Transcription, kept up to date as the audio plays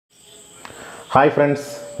Hi friends,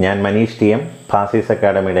 ഞാൻ Manish T M ഭാസിസ്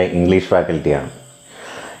അക്കാഡമിയുടെ English ഫാക്കൽറ്റിയാണ്.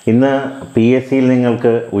 ഇന്ന് PSC യിൽ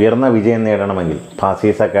നിങ്ങൾക്ക് ഉയർന്ന വിജയം നേടണമെങ്കിൽ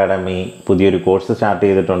ഭാസിസ് അക്കാഡമി പുതിയൊരു കോഴ്സ് സ്റ്റാർട്ട്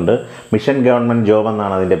ചെയ്തിട്ടുണ്ട്. മിഷൻ ഗവൺമെൻറ് ജോബ്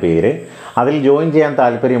എന്നാണ് അതിൻ്റെ പേര്. അതിൽ ജോയിൻ ചെയ്യാൻ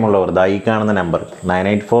താല്പര്യമുള്ളവർ ഈ കാണുന്ന നമ്പർ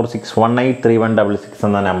 9846183166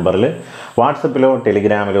 എന്ന നമ്പറിൽ വാട്സപ്പിലോ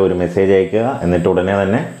ടെലിഗ്രാമിലോ ഒരു മെസ്സേജ് അയയ്ക്കുക. എന്നിട്ട് ഉടനെ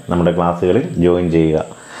തന്നെ നമ്മുടെ ക്ലാസ്സുകളിൽ ജോയിൻ ചെയ്യുക.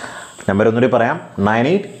 നമ്പർ ഒന്നുകൂടി പറയാം,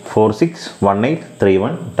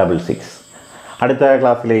 9846183166. അടുത്ത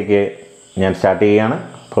ക്ലാസ്സിലേക്ക് ഞാൻ സ്റ്റാർട്ട് ചെയ്യുകയാണ്.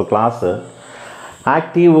 അപ്പോൾ class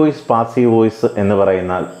active voice passive voice എന്ന്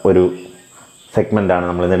പറയുന്ന ഒരു സെഗ്മെൻറ്റാണ്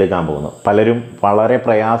നമ്മൾ ഇന്ന് എടുക്കാൻ പോകുന്നത്. പലരും വളരെ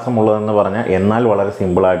പ്രയാസമുള്ളതെന്ന് പറഞ്ഞാൽ എന്നാൽ വളരെ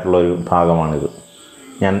സിമ്പിളായിട്ടുള്ളൊരു ഭാഗമാണിത്.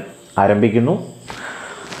 ഞാൻ ആരംഭിക്കുന്നു.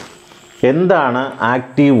 എന്താണ്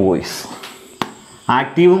ആക്റ്റീവ് വോയിസ്?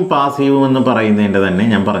 ആക്റ്റീവും പാസീവും എന്ന് പറയുന്നതിൻ്റെ തന്നെ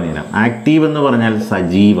ഞാൻ പറഞ്ഞുതരാം. ആക്റ്റീവ് എന്ന് പറഞ്ഞാൽ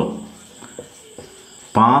സജീവം,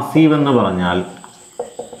 പാസീവ് എന്ന് പറഞ്ഞാൽ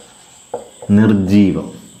നിർജീവം.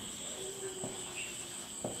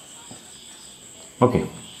 ഓക്കെ,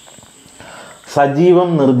 സജീവം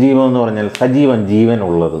നിർജീവം എന്ന് പറഞ്ഞാൽ സജീവൻ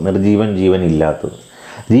ജീവനുള്ളത്, നിർജീവൻ ജീവൻ ഇല്ലാത്തത്.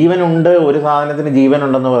 ജീവനുണ്ട്, ഒരു സാധനത്തിന്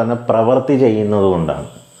ജീവനുണ്ടെന്ന് പറയുന്ന പ്രവൃത്തി ചെയ്യുന്നത് കൊണ്ടാണ്.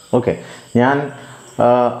 ഓക്കെ, ഞാൻ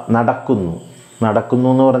നടക്കുന്നു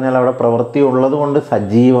എന്ന് പറഞ്ഞാൽ അവിടെ പ്രവൃത്തി ഉള്ളത് കൊണ്ട്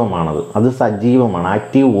സജീവമാണത്, അത് സജീവമാണ്,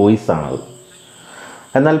 ആക്റ്റീവ് വോയിസ് ആണത്.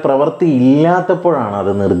 എന്നാൽ പ്രവൃത്തി ഇല്ലാത്തപ്പോഴാണ് അത്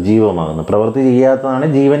നിർജീവമാകുന്നത്. പ്രവൃത്തി ചെയ്യാത്തതാണ്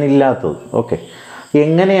ജീവനില്ലാത്തത്. ഓക്കെ,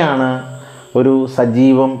 എങ്ങനെയാണ് ഒരു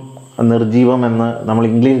സജീവം നിർജീവം എന്ന് നമ്മൾ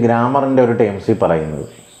ഇംഗ്ലീഷ് ഗ്രാമറിൻ്റെ ഒരു ടേംസിൽ പറയുന്നത്?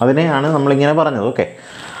 അതിനെയാണ് നമ്മളിങ്ങനെ പറഞ്ഞത്. ഓക്കെ,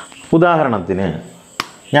 ഉദാഹരണത്തിന്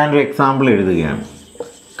ഞാനൊരു എക്സാമ്പിൾ എഴുതുകയാണ്.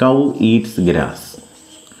 കൗ ഈറ്റ്സ് ഗ്രാസ്.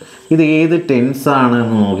 ഇത് ഏത് ടെൻസാണ്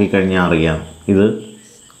എന്ന് നോക്കിക്കഴിഞ്ഞാൽ അറിയാം. ഇത്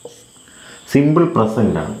സിമ്പിൾ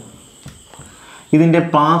പ്രസൻ്റ് ആണ്. ഇതിൻ്റെ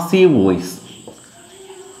passive voice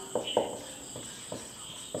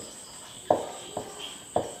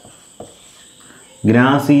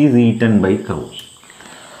grass is eaten by കൗ.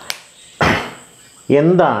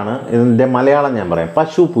 എന്താണ് ഇതിൻ്റെ മലയാളം? ഞാൻ പറയാം.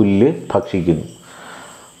 പശു പുല്ല് ഭക്ഷിക്കുന്നു.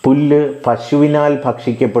 പുല്ല് പശുവിനാൽ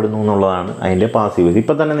ഭക്ഷിക്കപ്പെടുന്നു എന്നുള്ളതാണ് അതിൻ്റെ പാസീവ് വോയിസ്.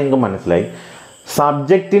 ഇപ്പം തന്നെ നിങ്ങൾക്ക് മനസ്സിലായി.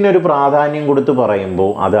 സബ്ജക്റ്റിനൊരു പ്രാധാന്യം കൊടുത്ത്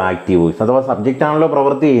പറയുമ്പോൾ അത് ആക്റ്റീവ് വോയിസ്, അഥവാ സബ്ജക്റ്റാണല്ലോ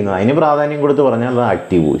പ്രവൃത്തി ചെയ്യുന്നത്, അതിന് പ്രാധാന്യം കൊടുത്ത് പറഞ്ഞാൽ അത്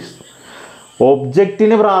ആക്റ്റീവ് വോയിസ്.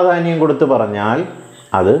 ഒബ്ജക്റ്റിന് പ്രാധാന്യം കൊടുത്ത് പറഞ്ഞാൽ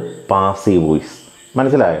അത് പാസീവ് വോയിസ്.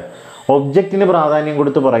 മനസ്സിലായോ? ഒബ്ജക്റ്റിന് പ്രാധാന്യം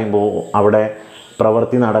കൊടുത്ത് പറയുമ്പോൾ അവിടെ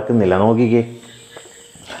പ്രവൃത്തി നടക്കുന്നില്ല. നോക്കിക്കേ,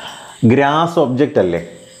 ഗ്രാസ് ഒബ്ജക്റ്റ് അല്ലേ?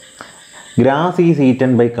 ഗ്രാസ് ഈസ്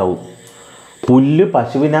ഈറ്റൻ ബൈ കൗ. പുല്ല്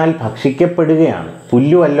പശുവിനാൽ ഭക്ഷിക്കപ്പെടുകയാണ്.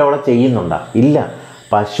 പുല്ലു വല്ല അവിടെ ചെയ്യുന്നുണ്ടോ? ഇല്ല,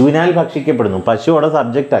 പശുവിനാൽ ഭക്ഷിക്കപ്പെടുന്നു. പശു അവിടെ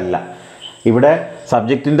സബ്ജക്റ്റ് അല്ല. ഇവിടെ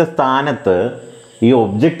സബ്ജക്റ്റിൻ്റെ സ്ഥാനത്ത് ഈ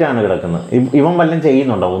ഒബ്ജക്റ്റാണ് കിടക്കുന്നത്. ഇവൻ വല്ലതും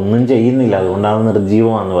ചെയ്യുന്നുണ്ടോ? ഒന്നും ചെയ്യുന്നില്ല. അതുകൊണ്ടാണ്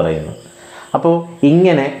നിർജീവമാണെന്ന് പറയുന്നത്. അപ്പോൾ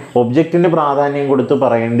ഇങ്ങനെ ഒബ്ജക്റ്റിൻ്റെ പ്രാധാന്യം കൊടുത്ത്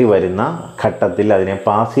പറയേണ്ടി വരുന്ന ഘട്ടത്തിൽ അതിനെ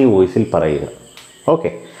പാസീവ് വോയിസിൽ പറയുക. ഓക്കെ,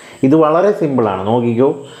 ഇത് വളരെ സിമ്പിളാണ്. നോക്കിക്കോ,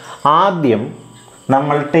 ആദ്യം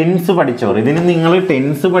നമ്മൾ ടെൻസ് പഠിച്ചവർ, ഇതിന് നിങ്ങൾ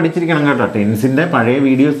ടെൻസ് പഠിച്ചിരിക്കണം കേട്ടോ. ടെൻസിൻ്റെ പഴയ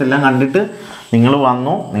വീഡിയോസ് എല്ലാം കണ്ടിട്ട് നിങ്ങൾ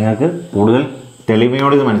വന്നോ, നിങ്ങൾക്ക് കൂടുതൽ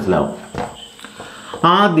തെളിമയോട് ഇത് മനസ്സിലാവും.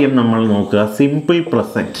 ആദ്യം നമ്മൾ നോക്കുക simple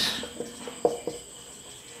present.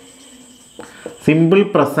 Simple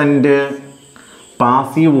present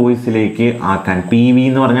passive വോയിസിലേക്ക് ആക്കാൻ, PV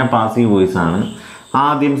എന്ന് പറഞ്ഞാൽ പാസീവ് വോയിസ് ആണ്.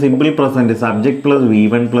 ആദ്യം simple present subject plus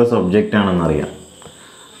V1 plus object ആണെന്നറിയാം.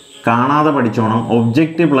 കാണാതെ പഠിച്ചോണം.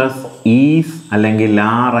 ഒബ്ജക്റ്റ് പ്ലസ് ഈസ് അല്ലെങ്കിൽ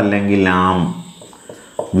ആർ അല്ലെങ്കിൽ ആം,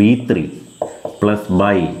 V3 plus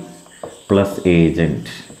by plus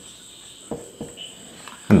agent.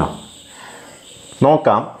 ഉണ്ടോ?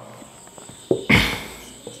 നോക്കാം.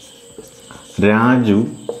 Raju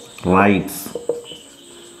rights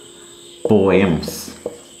poems.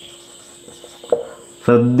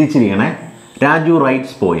 ശ്രദ്ധിച്ചിരിക്കണേ, Raju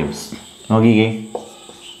rights poems. നോക്കിക്കേ,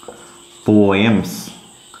 പോയംസ്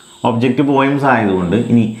ഒബ്ജക്റ്റ് പോയംസ് ആയതുകൊണ്ട്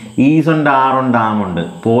ഇനി ഈസ് ഉണ്ട്, ആർ ഉണ്ട്, ആം ഉണ്ട്.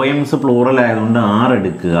 പോയംസ് പ്ലൂറൽ ആയതുകൊണ്ട് ആർ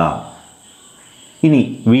എടുക്കുക. ഇനി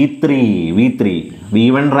V3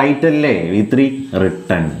 V1 റൈറ്റ് അല്ലേ, V3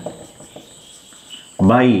 റിട്ടൺ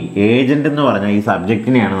ബൈ ഏജൻറ്റ് എന്ന് പറഞ്ഞാൽ ഈ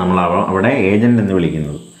സബ്ജക്റ്റിനെയാണ് നമ്മൾ അവിടെ ഏജൻറ്റ് എന്ന്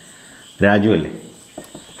വിളിക്കുന്നത്. രാജു അല്ലേ?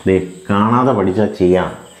 ദേ, കാണാതെ പഠിച്ചാൽ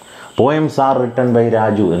ചെയ്യാം. Poems R written by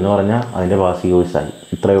Raju എന്ന് പറഞ്ഞാൽ അതിൻ്റെ പാസീവ് വോയിസ് ആയി.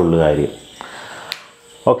 ഇത്രയേ ഉള്ളൂ കാര്യം.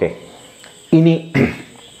 ഓക്കെ, ഇനി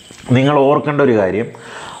നിങ്ങൾ ഓർക്കേണ്ട ഒരു കാര്യം,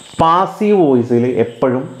 പാസീവ് വോയിസിൽ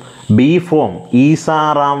എപ്പോഴും ബി ഫോം,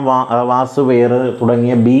 ഈസാറാം വാസുവേർ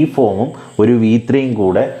തുടങ്ങിയ ബി ഫോമും ഒരു V3യും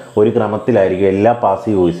കൂടെ ഒരു ക്രമത്തിലായിരിക്കും എല്ലാ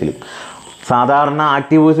പാസീവ് വോയിസിലും. സാധാരണ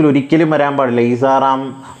ആക്റ്റീവ് വോയിസിൽ ഒരിക്കലും വരാൻ പാടില്ല. ഈസാറാം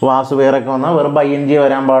വാസുവേറൊക്കെ വന്നാൽ വെറും ING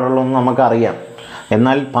വരാൻ പാടുള്ളൂ എന്ന് നമുക്കറിയാം.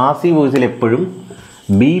 എന്നാൽ പാസീവ് വോയിസിൽ എപ്പോഴും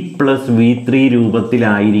B പ്ലസ് V3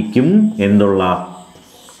 രൂപത്തിലായിരിക്കും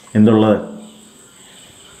എന്തുള്ളത്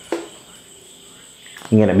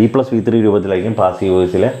ഇങ്ങനെ B+V3 രൂപത്തിലായിരിക്കും പാസീവ്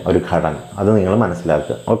വോയിസിലെ ഒരു ഘടന. അത് നിങ്ങൾ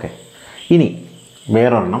മനസ്സിലാക്കുക. ഓക്കെ, ഇനി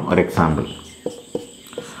വേറൊരെണ്ണം ഒരു example.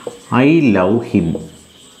 I love him.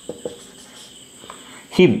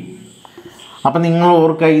 Him. അപ്പം നിങ്ങൾ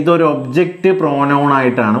ഓർക്കുക, ഇതൊരു ഒബ്ജക്റ്റ് പ്രോനൗൺ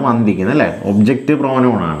ആയിട്ടാണ് വന്നിരിക്കുന്നത് അല്ലേ? ഒബ്ജക്റ്റ്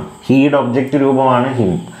പ്രോനൗണാണ്. ഹീയുടെ ഒബ്ജക്റ്റ് രൂപമാണ്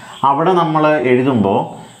ഹിം. അവിടെ നമ്മൾ എഴുതുമ്പോൾ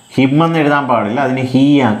ഹിം എന്ന് എഴുതാൻ പാടില്ല, അതിന് ഹീ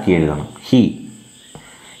ആക്കി എഴുതണം. ഹീ.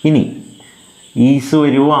 ഇനി ഈസ്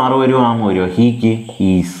വരുമോ, ആറ് വരുമോ, ആമ വരുമോ? ഹീക്ക്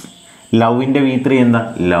ഈസ്. ലവിൻ്റെ V3 എന്താ?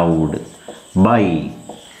 ലൗഡ്. ബൈ.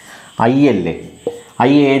 ഐ അല്ലേ?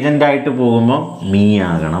 ഐ ഏജൻ്റായിട്ട് പോകുമ്പോൾ മീ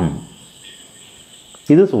ആകണം.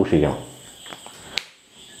 ഇത് സൂക്ഷിക്കണം.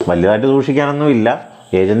 വലുതായിട്ട് സൂക്ഷിക്കാനൊന്നുമില്ല.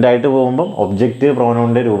 ഏജൻ്റായിട്ട് പോകുമ്പം ഒബ്ജക്റ്റ്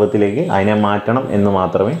പ്രോനൗണിൻ്റെ രൂപത്തിലേക്ക് അതിനെ മാറ്റണം എന്ന്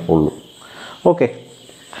മാത്രമേ ഉള്ളൂ. ഓക്കെ,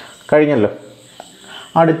 കഴിഞ്ഞല്ലോ.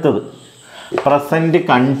 അടുത്തത് പ്രസൻറ്റ്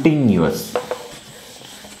കണ്ടിന്യൂസ്.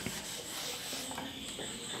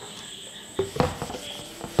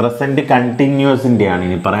 പ്രസൻറ്റ് കണ്ടിന്യൂസിൻ്റെയാണ്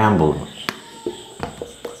ഇനി പറയാൻ പോകുന്നത്.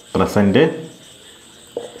 Present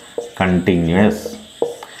continuous.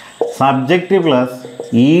 Subject plus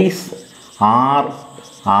is, R,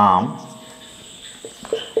 am,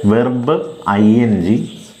 verb, ING,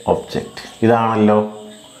 object. ഇതാണല്ലോ.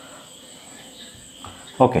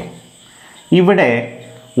 ഓക്കെ, ഇവിടെ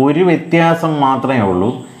ഒരു വ്യത്യാസം മാത്രമേ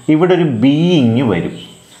ഉള്ളൂ. ഇവിടെ ഒരു ബീയിങ് വരും.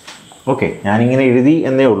 ഓക്കെ, ഞാനിങ്ങനെ എഴുതി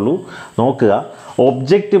എന്നേ ഉള്ളൂ. നോക്കുക,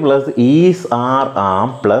 object plus is, R, am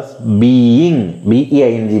plus being,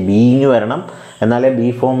 BEING, being വരണം. എന്നാലേ ബി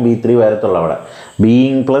ഫോം V3 വരത്തുള്ളൂ. അവിടെ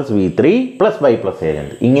being plus V3 plus by plus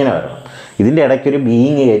agent ഇങ്ങനെ വരണം. ഇതിൻ്റെ ഇടയ്ക്കൊരു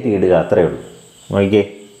ബീയിങ് കയറ്റി ഇടുക, അത്രയേ ഉള്ളൂ. നോക്കിയേ,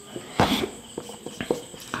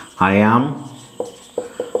 I am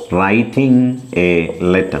writing A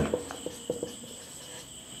letter.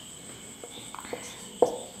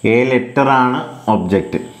 A ലെറ്ററാണ്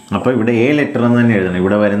object. അപ്പോൾ ഇവിടെ എ ലെറ്റർ എന്ന് തന്നെ എഴുതണം.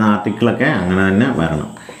 ഇവിടെ വരുന്ന ആർട്ടിക്കിളൊക്കെ അങ്ങനെ തന്നെ വരണം.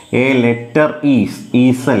 എ ലെറ്റർ ഈസ്,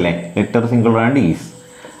 ഈസ് അല്ലേ? Letter single and is.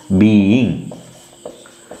 Being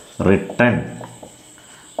written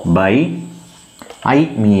by I,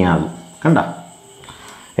 me ആകും. കണ്ട,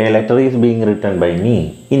 A letter is being written by me.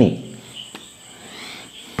 ഇനി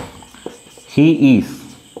ഹി ഈസ്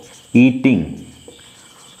ഈറ്റിംഗ്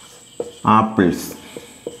ആപ്പിൾസ്.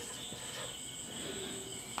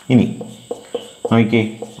 ഇനി നോക്കിയേ,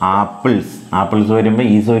 ആപ്പിൾസ്. ആപ്പിൾസ് വരുമ്പോൾ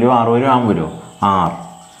ഈസ് വരുമോ, ആർ വരുമോ, ആം വരുമോ? R.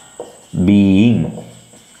 Being,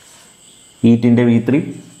 ഈറ്റിൻ്റെ V3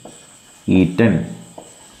 eaten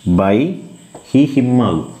by he, him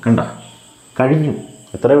ആകും. കണ്ട, കഴിഞ്ഞു.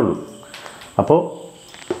 എത്രയേ ഉള്ളൂ. അപ്പോൾ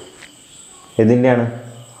ഇതിൻ്റെയാണ്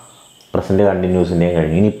പ്രസൻറ്റ് കണ്ടിന്യൂസിൻ്റെയും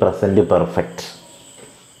കഴിഞ്ഞു. ഇനി present perfect.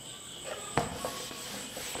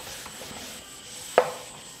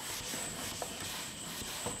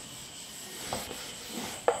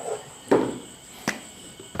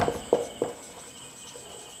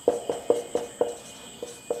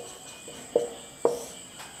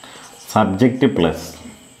 Subject plus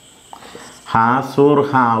has or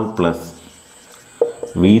have plus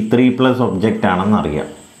V3 plus object ആണെന്നറിയാം.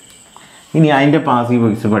 ഇനി അതിൻ്റെ passive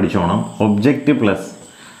voice പഠിച്ചോണം. Object plus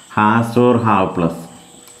has or have plus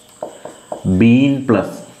been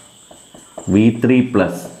plus V3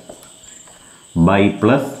 plus by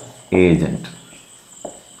plus agent.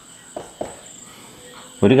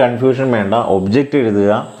 ഒരു കൺഫ്യൂഷൻ വേണ്ട. ഒബ്ജക്റ്റ്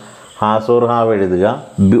എഴുതുക, ഹാസ് ഓർ ഹാവ് എഴുതുക,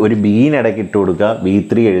 ഒരു been ഇടയ്ക്ക് ഇട്ട് കൊടുക്കുക,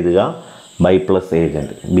 V3 എഴുതുക, by plus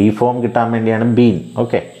agent. B form കിട്ടാൻ വേണ്ടിയാണ് been.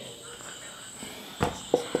 Okay,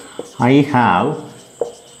 I have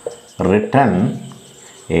written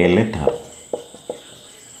A letter.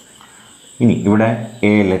 ഇനി ഇവിടെ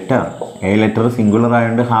എ ലെറ്റർ സിംഗുലർ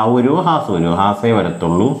ആയതുകൊണ്ട് ഹാവ് വരുമോ, ഹാസ് വരുമോ? ഹാസേ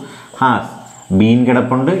വരത്തുള്ളൂ. ഹാസ്. ബീൻ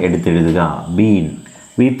കിടപ്പുണ്ട്, എടുത്തെഴുതുക, been.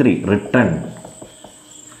 V3 written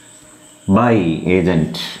by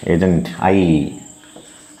agent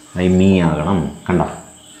I me ആകണം.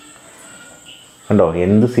 കണ്ടോ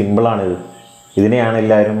എന്ത് സിമ്പിളാണിത്. ഇതിനെയാണ്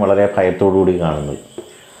എല്ലാവരും വളരെ ഭയത്തോടു കൂടി കാണുന്നത്.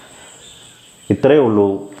 ഇത്രയേ ഉള്ളൂ.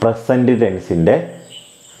 പ്രസൻറ്റ് ടെൻസിൻ്റെ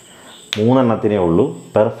 3 എണ്ണത്തിനേ ഉള്ളൂ.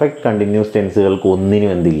 പെർഫെക്റ്റ് കണ്ടിന്യൂസ് ടെൻസുകൾക്ക് ഒന്നിനും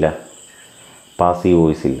എന്തില്ല, പാസീവ്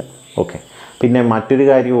വോയിസ് ഇല്ല. ഓക്കെ, പിന്നെ മറ്റൊരു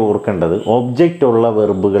കാര്യം ഓർക്കേണ്ടത്, ഒബ്ജക്റ്റ് ഉള്ള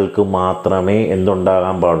വെർബുകൾക്ക് മാത്രമേ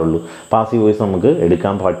എന്തുണ്ടാകാൻ പാടുള്ളൂ, പാസീവ് വോയിസ് നമുക്ക്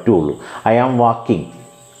എടുക്കാൻ പറ്റുള്ളൂ. ഐ ആം വാക്കിംഗ്,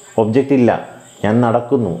 ഒബ്ജക്റ്റ് ഇല്ല. ഞാൻ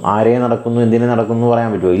നടക്കുന്നു. ആരെ നടക്കുന്നു, എന്തിനെ നടക്കുന്നു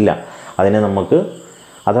പറയാൻ പറ്റുമോ? ഇല്ല. അതിനെ നമുക്ക്,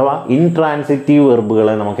 അഥവാ ഇൻട്രാൻസിറ്റീവ്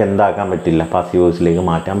വെർബുകളെ നമുക്ക് എന്താക്കാൻ പറ്റില്ല, പാസീവ് വോയിസിലേക്ക്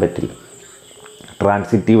മാറ്റാൻ പറ്റില്ല.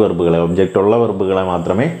 ട്രാൻസിറ്റീവ് വെർബുകളെ, ഒബ്ജക്റ്റ് ഉള്ള വെർബുകളെ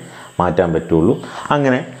മാത്രമേ മാറ്റാൻ പറ്റുള്ളൂ.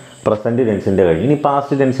 അങ്ങനെ പ്രസൻറ്റ് ടെൻസിൻ്റെ കഴിഞ്ഞു. ഇനി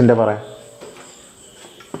പാസ്റ്റ് ടെൻസിൻ്റെ പറയാം.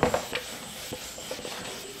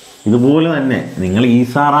 ഇതുപോലെ തന്നെ നിങ്ങൾ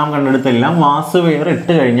ഈസാറാം കണ്ടെടുത്തെല്ലാം വാസ് വേറെ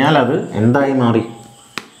ഇട്ട് കഴിഞ്ഞാൽ അത് എന്തായി മാറി?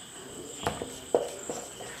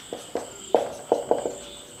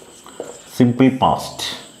 simple past.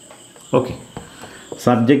 Okay,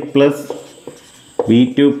 subject plus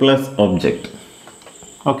V2 plus object.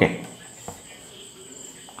 Okay,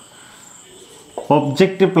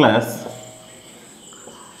 object plus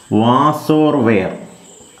was or were,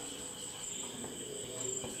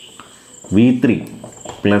 V3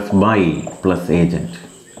 plus by plus agent.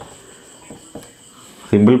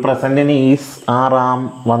 Simple പ്രസൻറ്റിന് is are am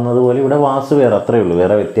വന്നതുപോലെ ഇവിടെ വാസ് വേറെ, അത്രയേ ഉള്ളൂ,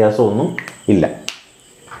 വേറെ വ്യത്യാസമൊന്നും ഇല്ല.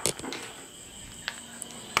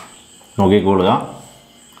 നോക്കിക്കൊള്ളുക.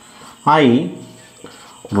 I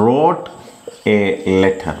wrote a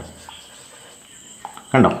letter.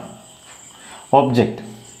 കണ്ടോ? Object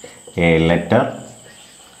A letter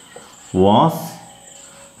was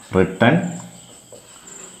written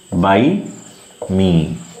by me.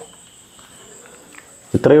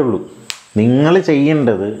 ഇത്രയേ ഉള്ളൂ. നിങ്ങൾ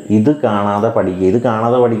ചെയ്യേണ്ടത് ഇത് കാണാതെ പഠിക്കുക. ഇത്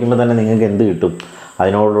കാണാതെ പഠിക്കുമ്പോൾ തന്നെ നിങ്ങൾക്ക് എന്ത് കിട്ടും?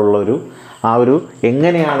 അതിനോടുള്ളൊരു ഒരു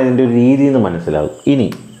എങ്ങനെയാണ് ഇതിൻ്റെ ഒരു രീതി എന്ന് മനസ്സിലാകും. ഇനി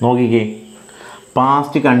നോക്കിക്കേ,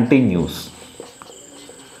 പാസ്റ്റ് കണ്ടിന്യൂസ്,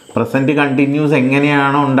 പ്രസൻറ്റ് കണ്ടിന്യൂസ്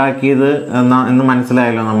എങ്ങനെയാണോ ഉണ്ടാക്കിയത് എന്ന്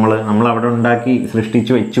മനസ്സിലായല്ലോ. നമ്മൾ അവിടെ ഉണ്ടാക്കി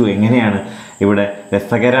സൃഷ്ടിച്ചു വെച്ചു. എങ്ങനെയാണ്? ഇവിടെ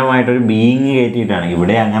രസകരമായിട്ടൊരു ബീയിങ് കയറ്റിയിട്ടാണ്.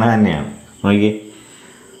 ഇവിടെ അങ്ങനെ തന്നെയാണ്. നോക്കിക്കേ,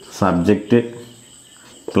 subject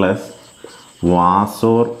plus was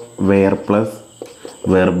or were plus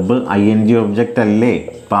verb ING object അല്ലേ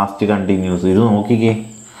പാസ്റ്റ് കണ്ടിന്യൂസ്. ഇത് നോക്കിക്കേ,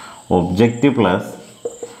 object plus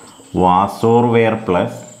was or were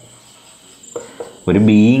plus ഒരു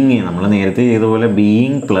ബീയിങ്, നമ്മൾ നേരത്തെ ചെയ്ത പോലെ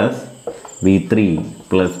being plus V3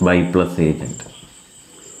 plus by plus agent.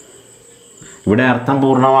 ഇവിടെ അർത്ഥം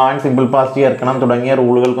പൂർണ്ണമായും സിമ്പിൾ പാസ്റ്റ് ചേർക്കണം തുടങ്ങിയ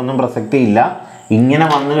റൂളുകൾക്കൊന്നും പ്രസക്തിയില്ല. ഇങ്ങനെ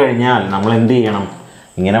വന്നു കഴിഞ്ഞാൽ നമ്മൾ എന്ത് ചെയ്യണം?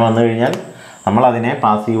 ഇങ്ങനെ വന്നു കഴിഞ്ഞാൽ നമ്മൾ അതിനെ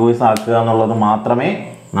പാസീവ് വോയിസ് ആക്കുക എന്നുള്ളത് മാത്രമേ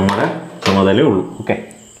നമ്മുടെ ചുമതലയുള്ളൂ. Okay,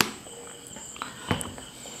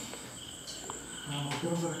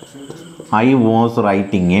 I was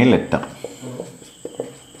writing A letter.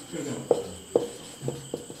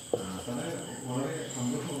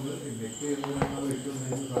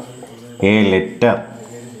 A letter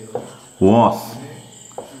was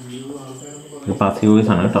passive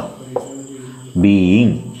voice ആണ് കേട്ടോ.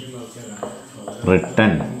 Being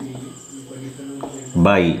written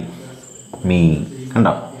by me.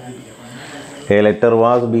 കണ്ടോ? A letter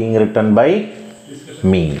was being written by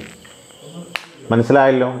me.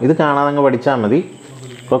 മനസ്സിലായല്ലോ? ഇത് കാണാതെ അങ്ങ് പഠിച്ചാൽ മതി.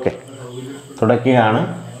 ഓക്കെ, തുടക്കുകയാണ്.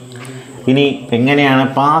 ഇനി എങ്ങനെയാണ്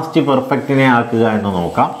പാസ്റ്റ് പെർഫെക്റ്റിനെ ആക്കുക എന്ന്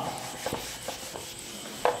നോക്കാം.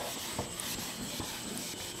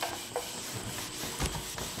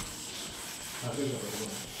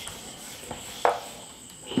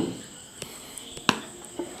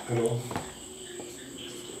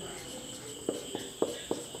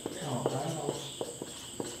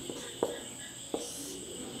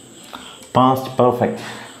 Past perfect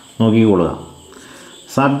നോക്കിക്കൊള്ളുക.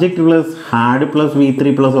 Subject plus had plus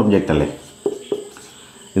V3 plus object അല്ലേ?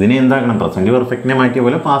 ഇതിനെ എന്താക്കണം? പ്രസൻറ്റ് പെർഫെക്റ്റിനെ മാറ്റിയ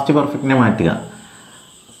പോലെ പാസ്റ്റ് പെർഫെക്റ്റിനെ മാറ്റുക.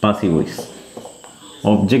 Passive voice.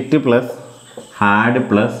 Object plus had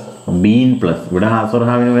plus been plus, ഇവിടെ ഹാസ് ഓർ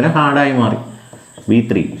ഹാവിന് വരെ ഹാഡായി മാറി,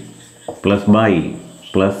 V3 plus by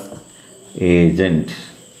plus agent.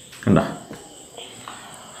 കണ്ട?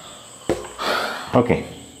 Okay,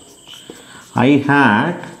 I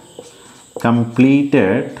had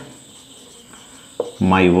completed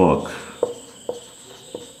my work.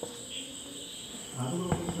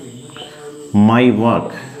 My work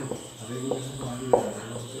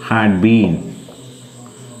had been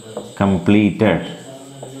completed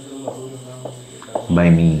by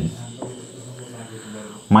me.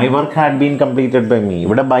 My work had been completed by me.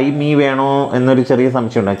 ഇവിടെ by me വേണോ എന്നൊരു ചെറിയ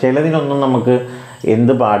സംശയമുണ്ട്. ചിലതിനൊന്നും നമുക്ക്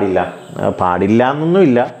എന്ത് പാടില്ല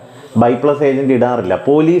എന്നൊന്നുമില്ല. ബൈ പ്ലസ് ഏജൻറ്റ് ഇടാറില്ല.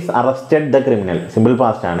 Police arrested the criminal, simple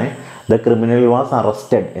past ആണ്. ദ ക്രിമിനൽ വാസ്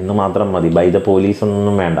അറസ്റ്റഡ് എന്ന് മാത്രം മതി. ബൈ ദ പോലീസ്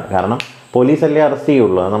ഒന്നും വേണ്ട. കാരണം പോലീസല്ലേ അറസ്റ്റ്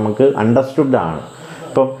ചെയ്യുള്ളൂ. അത് നമുക്ക് അണ്ടർസ്റ്റുഡ് ആണ്.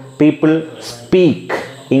 ഇപ്പം people speak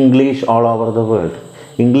English all over the world.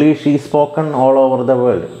 English ഈ spoken all over the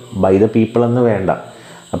world. By the people എന്ന് വേണ്ട.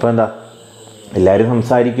 അപ്പോൾ എന്താ, എല്ലാവരും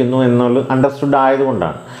സംസാരിക്കുന്നു എന്നുള്ളത് അണ്ടർസ്റ്റുഡ്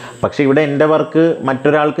ആയതുകൊണ്ടാണ്. പക്ഷേ ഇവിടെ എൻ്റെ വർക്ക്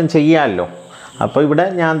മറ്റൊരാൾക്കും ചെയ്യാമല്ലോ. അപ്പോൾ ഇവിടെ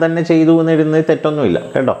ഞാൻ തന്നെ ചെയ്തു എന്നിടുന്നത് തെറ്റൊന്നുമില്ല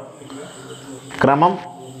കേട്ടോ. ക്രമം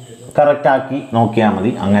കറക്റ്റാക്കി നോക്കിയാൽ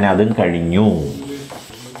മതി. അങ്ങനെ അതും കഴിഞ്ഞു.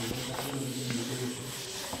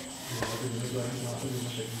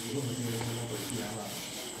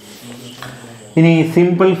 ഇനി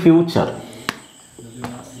simple future.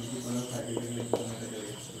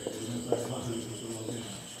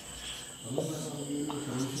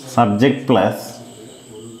 Subject plus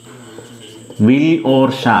will or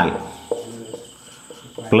shall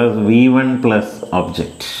plus V1 plus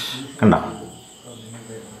object. കണ്ടോ?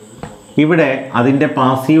 ഇവിടെ അതിൻ്റെ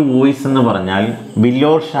പാസീവ് വോയിസ് എന്ന് പറഞ്ഞാൽ വിൽ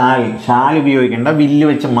ഓർ ഷാൽ ഉപയോഗിക്കേണ്ട, വില്ല്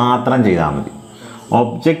വെച്ച് മാത്രം ചെയ്താൽ മതി.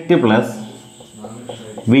 Object plus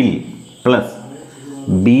will plus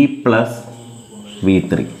B plus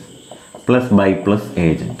V3 plus by plus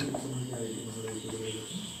agent.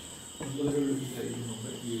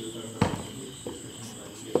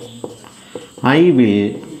 I will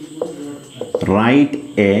write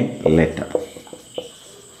a letter.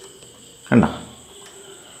 കണ്ട,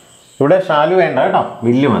 ഇവിടെ ഷാല് വേണ്ട കേട്ടോ,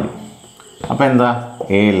 വില്ല് മതി. അപ്പം എന്താ,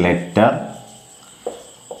 A letter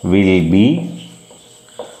will be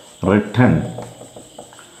written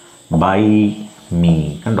by me.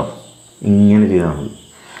 കണ്ടോ, ഇങ്ങനെ ചെയ്താൽ മതി.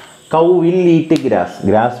 കൗ will eat grass,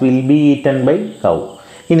 grass will be eaten by കൗ.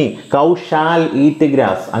 ഇനി കൗ ഷാൽ ഈറ്റ്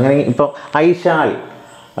ഗ്രാസ്, അങ്ങനെ ഇപ്പോൾ I shall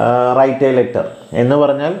write a letter എന്ന്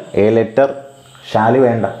പറഞ്ഞാൽ എ ലെറ്റർ ഷാല്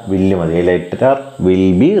വേണ്ട, വില്ല് മതി. A letter will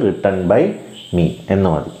be written by me എന്ന്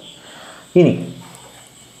മതി. ഇനി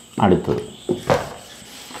അടുത്തത്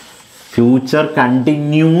ഫ്യൂച്ചർ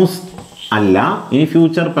കണ്ടിന്യൂസ് അല്ല, ഇനി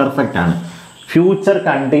ഫ്യൂച്ചർ പെർഫെക്റ്റ് ആണ്. ഫ്യൂച്ചർ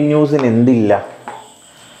കണ്ടിന്യൂസിന് എന്തില്ല,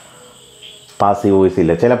 പാസീവ് വോയിസ്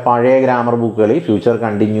ഇല്ല. ചില പഴയ ഗ്രാമർ ബുക്കുകളിൽ ഫ്യൂച്ചർ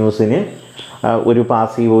കണ്ടിന്യൂസിന് ഒരു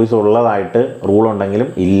പാസീവ് വോയിസ് ഉള്ളതായിട്ട് റൂൾ ഉണ്ടെങ്കിലും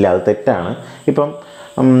ഇല്ല, അത് തെറ്റാണ്. ഇപ്പം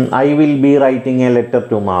I will be writing A letter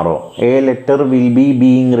tomorrow, A letter will be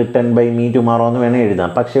being written by me tomorrow എന്ന് വേണേൽ എഴുതാം.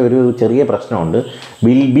 പക്ഷേ ഒരു ചെറിയ പ്രശ്നമുണ്ട്,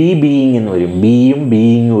 വിൽ ബി ബീയിങ് എന്ന് വരും, ബിയും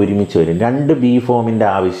ബീയിങ് ഒരുമിച്ച് വരും. രണ്ട് ബി ഫോമിൻ്റെ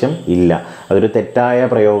ആവശ്യം ഇല്ല, അതൊരു തെറ്റായ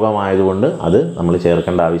പ്രയോഗമായതുകൊണ്ട് അത് നമ്മൾ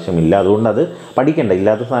ചേർക്കേണ്ട ആവശ്യമില്ല. അതുകൊണ്ട് അത് പഠിക്കണ്ട,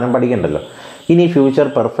 ഇല്ലാത്ത സാധനം പഠിക്കണ്ടല്ലോ. ഇനി ഫ്യൂച്ചർ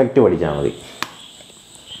പെർഫെക്റ്റ് പഠിച്ചാൽ മതി.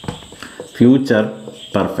 Future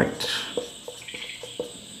perfect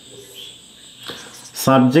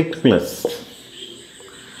subject plus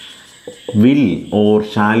will or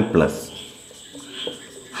shall plus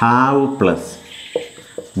have plus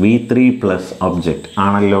V3 plus object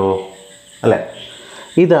ആണല്ലോ അല്ലേ.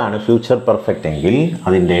 ഇതാണ് ഫ്യൂച്ചർ പെർഫെക്റ്റ് എങ്കിൽ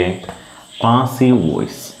അതിൻ്റെ passive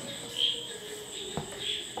voice.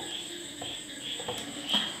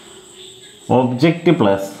 Object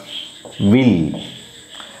plus will,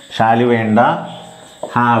 shall വേണ്ട,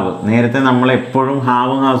 ഹാവ്. നേരത്തെ നമ്മൾ എപ്പോഴും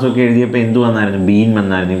ഹാവും ഹാസും ഒക്കെ എഴുതിയപ്പോൾ എന്ത് വന്നായിരുന്നു, ബീൻ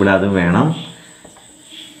വന്നായിരുന്നു. ഇവിടെ അതും വേണം,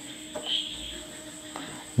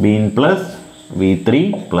 been plus V3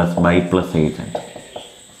 plus by plus agent.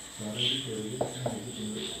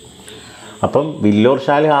 അപ്പം വിൽ ഓർ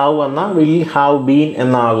ഷാൽ ഹാവ് വന്നാൽ വിൽ ഹാവ് ബീൻ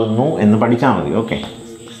എന്നാകുന്നു എന്ന് പഠിച്ചാൽ മതി. Okay,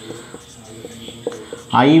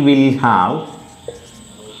 I will have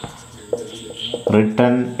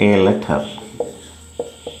written A letter.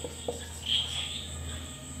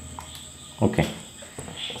 Okay,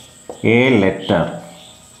 A letter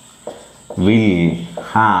will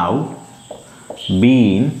have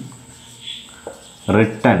been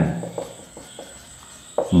written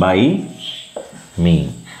by me.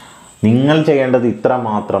 നിങ്ങൾ ചെയ്യേണ്ടത് ഇത്ര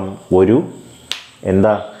മാത്രം, ഒരു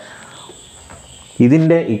എന്താ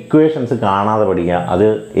ഇതിൻ്റെ ഇക്വേഷൻസ് കാണാതെ പഠിക്കുക, അത്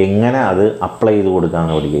എങ്ങനെ അത് അപ്ലൈ ചെയ്ത്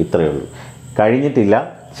കൊടുക്കാമെന്ന് പഠിക്കുക. ഇത്രയേ ഉള്ളൂ, കഴിഞ്ഞിട്ടില്ല.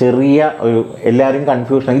 ചെറിയ ഒരു എല്ലാവരും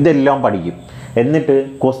കൺഫ്യൂഷൻ, ഇതെല്ലാം പഠിക്കും, എന്നിട്ട്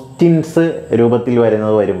ക്വസ്റ്റ്യൻസ് രൂപത്തിൽ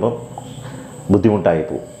വരുമ്പോൾ ബുദ്ധിമുട്ടായി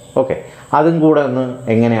പോകും. ഓക്കെ, അതും കൂടെ ഒന്ന്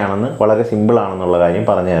എങ്ങനെയാണെന്ന് വളരെ സിമ്പിളാണെന്നുള്ള കാര്യം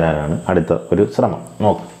പറഞ്ഞു തരാനാണ് അടുത്ത ഒരു ശ്രമം.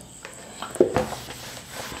 നോക്കാം,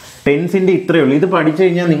 ടെൻസിൻ്റെ ഇത്രയേ ഉള്ളൂ. ഇത് പഠിച്ചു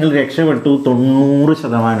കഴിഞ്ഞാൽ നിങ്ങൾ രക്ഷപ്പെട്ടു,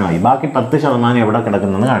 90%. ബാക്കി 10% എവിടെ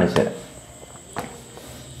കിടക്കുന്നതെന്ന് കാണിച്ചു തരാം.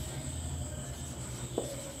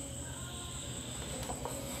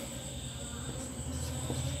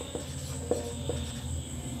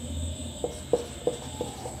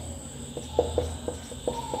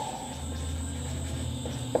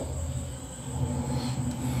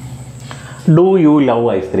 ഡു യു ലവ്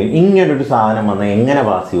ഐസ്ക്രീം, ഇങ്ങനൊരു സാധനം വന്നാൽ എങ്ങനെ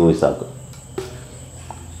പാസീവ് വോയിസ് ആക്കും?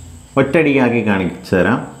 ഒറ്റയടിക്കാക്കി കാണിച്ചു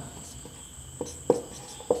തരാം.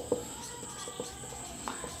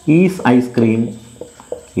 Is ice cream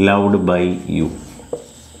loved by U,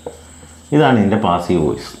 ഇതാണ് എൻ്റെ പാസീവ്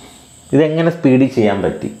വോയിസ്. ഇതെങ്ങനെ സ്പീഡിൽ ചെയ്യാൻ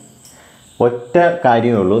പറ്റി? ഒറ്റ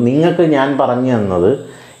കാര്യമേ ഉള്ളൂ, നിങ്ങൾക്ക് ഞാൻ പറഞ്ഞു തന്നത്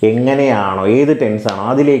എങ്ങനെയാണോ, ഏത് ടെൻസാണോ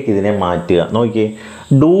അതിലേക്ക് ഇതിനെ മാറ്റുക. നോക്കിയേ,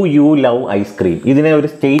 ഡു യു ലവ് ഐസ്ക്രീം, ഇതിനെ ഒരു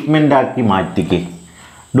സ്റ്റേറ്റ്മെൻ്റ് ആക്കി മാറ്റിക്കേ.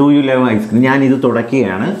 ഡു യു ലവ് ഐസ്ക്രീം, ഞാനിത്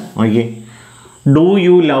തുടക്കുകയാണ്. നോക്കിയേ, ഡു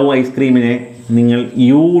യു ലവ് ഐസ്ക്രീമിനെ നിങ്ങൾ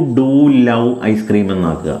യു ഡു ലവ് ഐസ്ക്രീം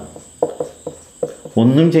എന്നാക്കുക.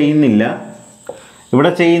 ഒന്നും ചെയ്യുന്നില്ല,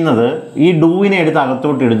 ഇവിടെ ചെയ്യുന്നത് ഈ ഡൂവിനെ എടുത്ത്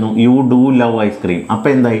അകത്തോട്ട് ഇടുന്നു, യു ഡു ലവ് ഐസ്ക്രീം.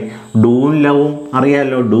 അപ്പോൾ എന്തായി, ഡൂവും ലവും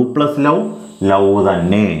അറിയാമല്ലോ, ഡു പ്ലസ് ലവ് ലവ്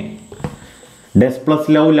തന്നെ. Des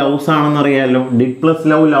plus love loves ആണെന്നറിയാമല്ലോ, did plus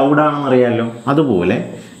love loud ആണെന്നറിയാമല്ലോ. അതുപോലെ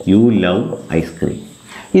യു ലവ് ഐസ്ക്രീം.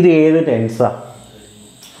 ഇത് ഏത് ടെൻസാ?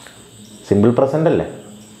 സിമ്പിൾ പ്രസൻ്റ് അല്ലേ?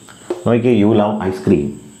 നോക്കിയേ, you love ice cream.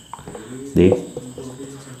 They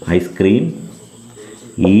ice cream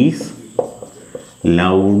is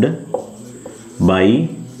loved by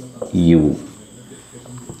U.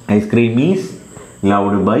 Ice cream is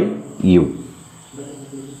loved by U.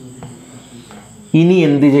 ഇനി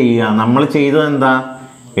എന്ത് ചെയ്യുക? നമ്മൾ ചെയ്തത് എന്താ?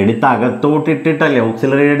 എടുത്ത് അകത്തോട്ടിട്ടിട്ടല്ലേ,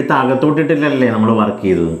 ഓക്സിലറി എടുത്ത് അകത്തോട്ടിട്ടിട്ടല്ലേ നമ്മൾ വർക്ക്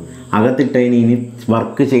ചെയ്തത്. അകത്തിട്ടതിന് ഇനി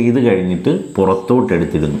വർക്ക് ചെയ്ത് കഴിഞ്ഞിട്ട്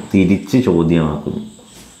പുറത്തോട്ടെടുത്തിടുന്നു, തിരിച്ച് ചോദ്യമാക്കുന്നു.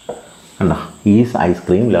 കണ്ട, is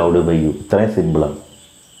ice cream loved by U. ഇത്രയും സിമ്പിളാണ്.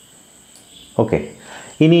 ഓക്കെ,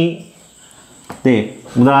 ഇനി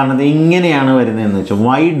ഉദാഹരണത്തിന് ഇങ്ങനെയാണ് വരുന്നതെന്ന് വെച്ചാൽ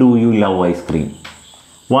why do you love ice cream.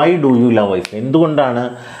 Why do you love ice cream? എന്തുകൊണ്ടാണ്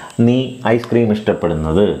നീ ഐസ്ക്രീം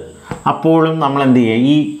ഇഷ്ടപ്പെടുന്നത്? അപ്പോഴും നമ്മൾ എന്ത് ചെയ്യുക?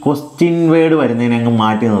 ഈ ക്വസ്റ്റ്യൻ വേർഡ് വരുന്നതിനെ അങ്ങ്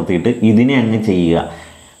മാറ്റി നിർത്തിയിട്ട് ഇതിനെ അങ്ങ് ചെയ്യുക.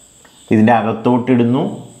 ഇതിൻ്റെ അകത്തോട്ടിടുന്നു,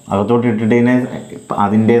 അകത്തോട്ടിട്ടിട്ടതിനെ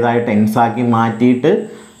അതിൻ്റേതായ ടെൻസാക്കി മാറ്റിയിട്ട്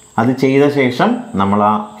അത് ചെയ്ത ശേഷം നമ്മൾ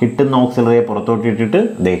ആ കിട്ടുന്ന ഓക്സിലറിയെ പുറത്തോട്ടിട്ടിട്ട്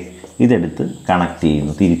ഇതെടുത്ത് കണക്ട്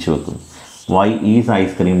ചെയ്യുന്നു, തിരിച്ചു വെക്കുന്നു. Y is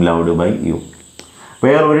ice cream loved by U.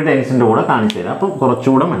 വേറൊരു ടെൻസിൻ്റെ കൂടെ കാണിച്ചു തരാം, അപ്പം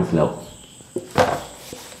കുറച്ചുകൂടെ മനസ്സിലാവും.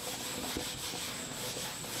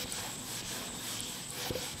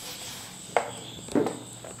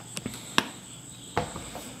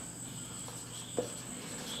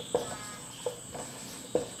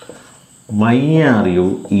 Why are you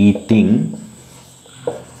eating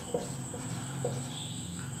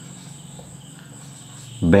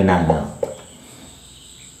banana?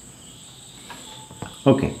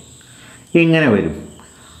 Okay, ഇങ്ങനെ വരും.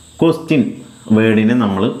 ക്വസ്റ്റ്യൻ വേർഡിനെ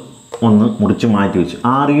നമ്മൾ ഒന്ന് മുറിച്ച് മാറ്റി വെച്ചു.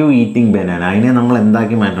 Are you eating banana? അതിനെ നമ്മൾ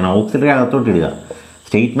എന്താക്കി മാറ്റണം? ഓക്സിലറി അകത്തോട്ട് ഇടുക,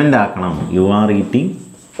 സ്റ്റേറ്റ്മെൻ്റ് ആക്കണം. You are eating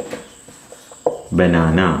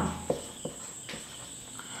banana.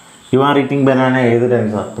 You are eating banana ഏത്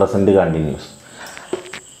ടെൻസാണ്? Present continuous.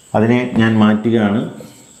 അതിനെ ഞാൻ മാറ്റുകയാണ്.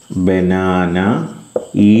 Banana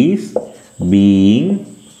is being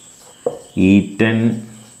eaten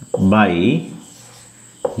by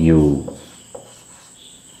U.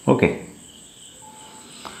 Okay,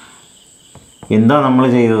 എന്താ നമ്മൾ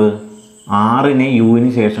ചെയ്തത്? ആറിനെ യുവിന്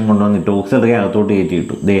ശേഷം കൊണ്ടുവന്നിട്ട് ഓക്സിലറി അകത്തോട്ട്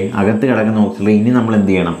കയറ്റിയിട്ടു. അകത്ത് കിടക്കുന്ന ഓക്സിലറി ഇനി നമ്മൾ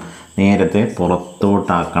എന്ത് ചെയ്യണം? നേരത്തെ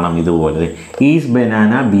പുറത്തോട്ടാക്കണം. ഇതുപോലെ is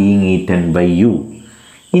banana being eaten by U.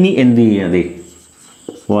 ഇനി എന്ത് ചെയ്യാതെ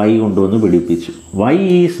വൈ കൊണ്ടുവന്ന് പിടിപ്പിച്ചു. Y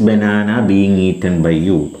is banana being eaten by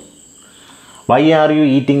U. Why are you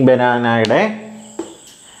eating ബനാനയുടെ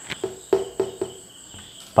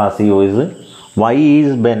passive voice Y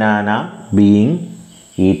is banana being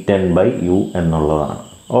eaten by U എന്നുള്ളതാണ്.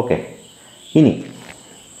 ഓക്കെ, ഇനി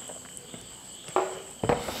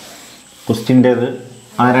ക്വസ്റ്റ്യൻ്റേത്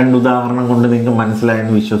ആ രണ്ട് ഉദാഹരണം കൊണ്ട് നിങ്ങൾക്ക്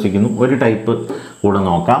മനസ്സിലായെന്ന് വിശ്വസിക്കുന്നു. ഒരു ടൈപ്പ് കൂടെ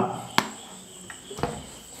നോക്കാം.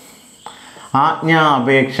 ആജ്ഞ,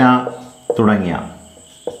 അപേക്ഷ തുടങ്ങിയ.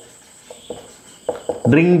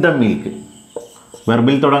 ഡ്രിങ്ക് ദ മിൽക്ക്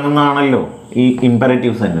വെർബിൽ തുടങ്ങുന്നതാണല്ലോ ഈ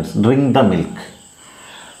imperative sentence. Drink the milk.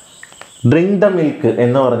 Drink the milk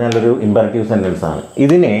എന്ന് പറഞ്ഞാൽ ഒരു ഇമ്പറേറ്റീവ് സെൻറ്റൻസ് ആണ്.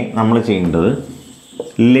 ഇതിനെ നമ്മൾ ചെയ്യേണ്ടത്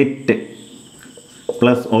let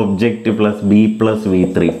plus object plus B plus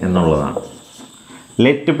V3 എന്നുള്ളതാണ്.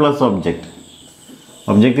 Let plus object.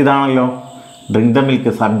 ഒബ്ജക്റ്റ് ഇതാണല്ലോ, ഡ്രിങ്ക് ദ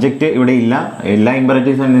മിൽക്ക്. സബ്ജക്റ്റ് ഇവിടെ ഇല്ല. എല്ലാ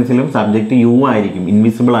ഇമ്പറേറ്റീവ് സെൻറ്റൻസിലും സബ്ജക്റ്റ് യു ആയിരിക്കും,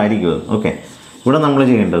 ഇൻവിസിബിൾ ആയിരിക്കും അത്. ഓക്കെ, ഇവിടെ നമ്മൾ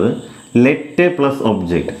ചെയ്യേണ്ടത് let plus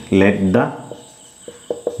object. Let the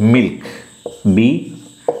milk B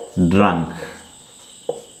drunk.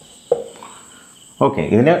 Okay,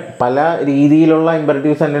 ഇതിന് പല രീതിയിലുള്ള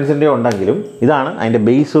ഇമ്പറേറ്റീവ് സെൻറ്റൻസിൻ്റെ ഉണ്ടെങ്കിലും ഇതാണ് അതിൻ്റെ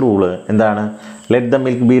ബേസ് റൂള്. എന്താണ്? Let the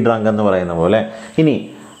milk B drunk എന്ന് പറയുന്ന പോലെ. ഇനി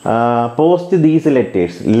post these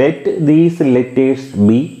letters. Let these letters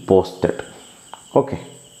be posted. Okay,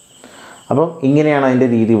 അപ്പം ഇങ്ങനെയാണ് അതിൻ്റെ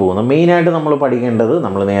രീതി പോകുന്നത്. മെയിനായിട്ട് നമ്മൾ പഠിക്കേണ്ടത്,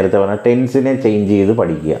 നമ്മൾ നേരത്തെ പറഞ്ഞ ടെൻസിനെ ചേഞ്ച് ചെയ്ത്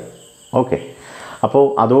പഠിക്കുക. ഓക്കെ, അപ്പോൾ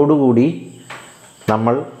അതോടുകൂടി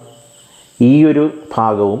നമ്മൾ ഈ ഒരു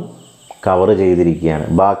ഭാഗവും കവർ ചെയ്തിരിക്കുകയാണ്.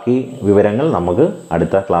 ബാക്കി വിവരങ്ങൾ നമുക്ക്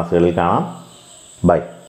അടുത്ത ക്ലാസ്സുകളിൽ കാണാം. ബൈ.